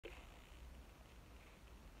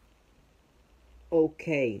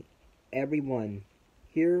Okay, everyone,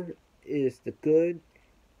 here is the good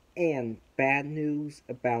and bad news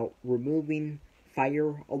about removing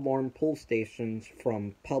fire alarm pull stations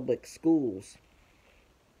from public schools.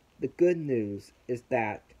 The good news is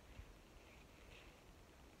that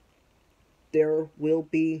there will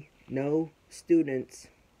be no students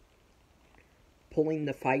pulling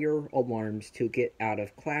the fire alarms to get out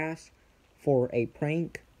of class, for a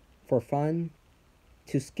prank, for fun,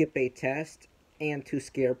 to skip a test, and to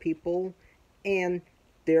scare people, and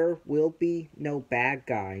there will be no bad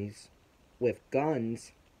guys with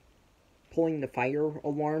guns pulling the fire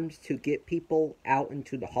alarms to get people out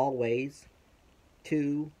into the hallways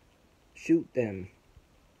to shoot them.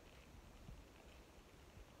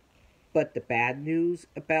 But the bad news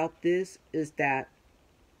about this is that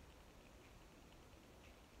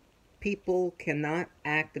people cannot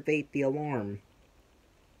activate the alarm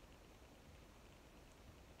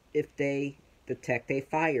if they detect a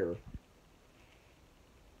fire.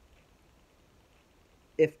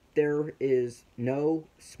 If there is no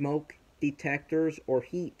smoke detectors or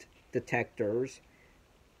heat detectors,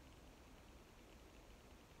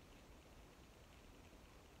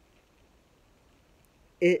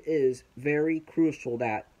 it is very crucial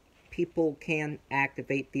that people can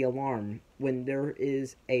activate the alarm when there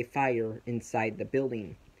is a fire inside the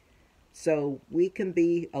building, so we can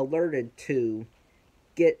be alerted to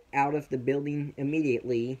get out of the building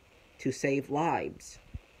immediately to save lives.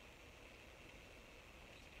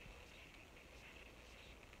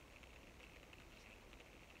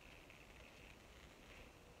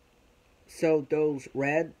 So those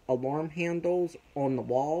red alarm handles on the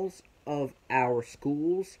walls of our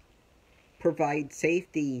schools provide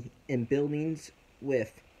safety in buildings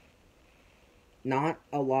with not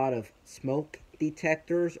a lot of smoke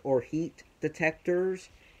detectors or heat detectors,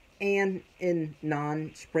 and in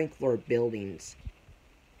non-sprinkler buildings.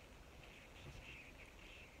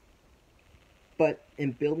 But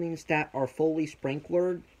in buildings that are fully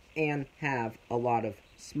sprinklered and have a lot of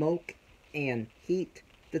smoke and heat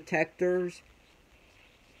detectors,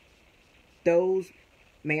 those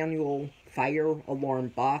manual fire alarm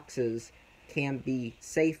boxes can be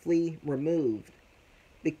safely removed,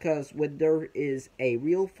 because when there is a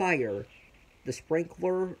real fire, the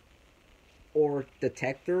sprinkler or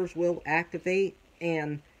detectors will activate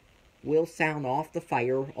and will sound off the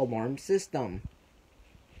fire alarm system.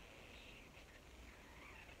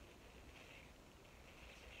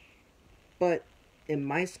 But in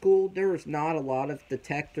my school, there's not a lot of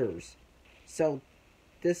detectors, so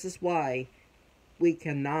this is why we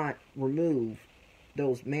cannot remove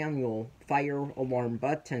those manual fire alarm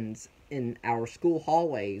buttons in our school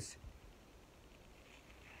hallways.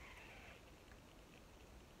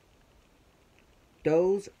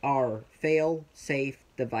 Those are fail-safe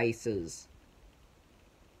devices.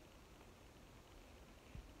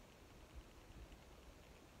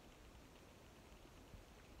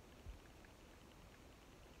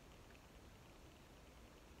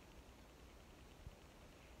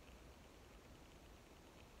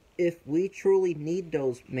 If we truly need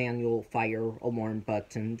those manual fire alarm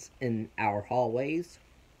buttons in our hallways,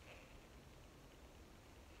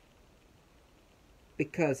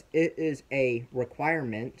 because it is a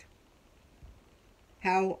requirement,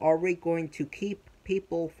 how are we going to keep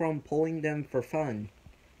people from pulling them for fun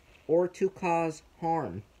or to cause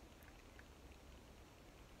harm?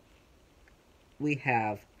 We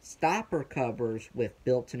have stopper covers with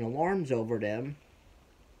built-in alarms over them,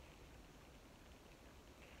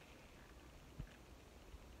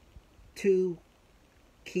 to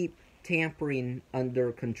keep tampering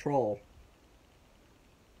under control.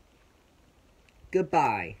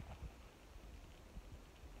 Goodbye.